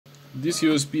this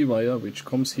USB wire which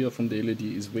comes here from the LED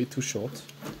is way too short,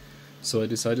 so I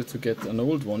decided to get an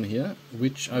old one here,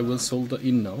 which I will solder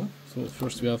in now. So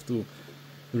first we have to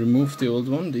remove the old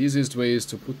one. The easiest way is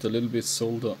to put a little bit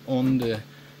solder on the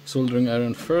soldering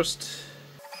iron first,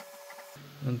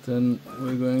 and then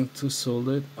we're going to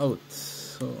solder it out.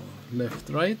 So left,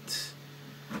 right.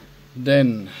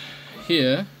 Then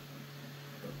here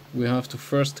we have to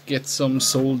first get some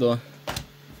solder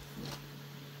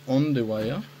on the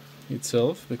wire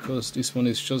itself, because this one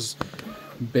is just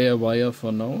bare wire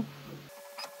for now.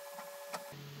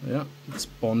 Yeah, it's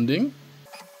bonding.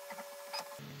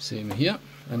 Same here.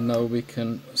 And now we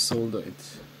can solder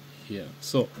it here.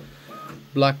 So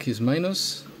black is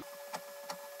minus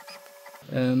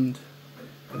and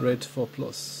red for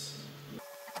plus.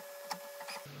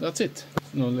 That's it.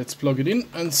 Now let's plug it in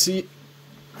and see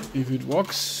if it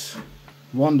works.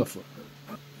 Wonderful.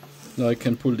 Now I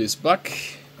can pull this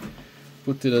back,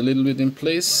 put it a little bit in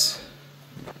place,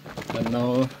 and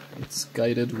now it's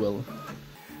guided well.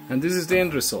 And this is the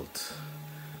end result.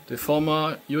 The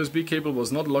former USB cable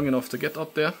was not long enough to get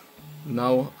up there.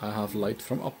 Now I have light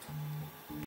from up.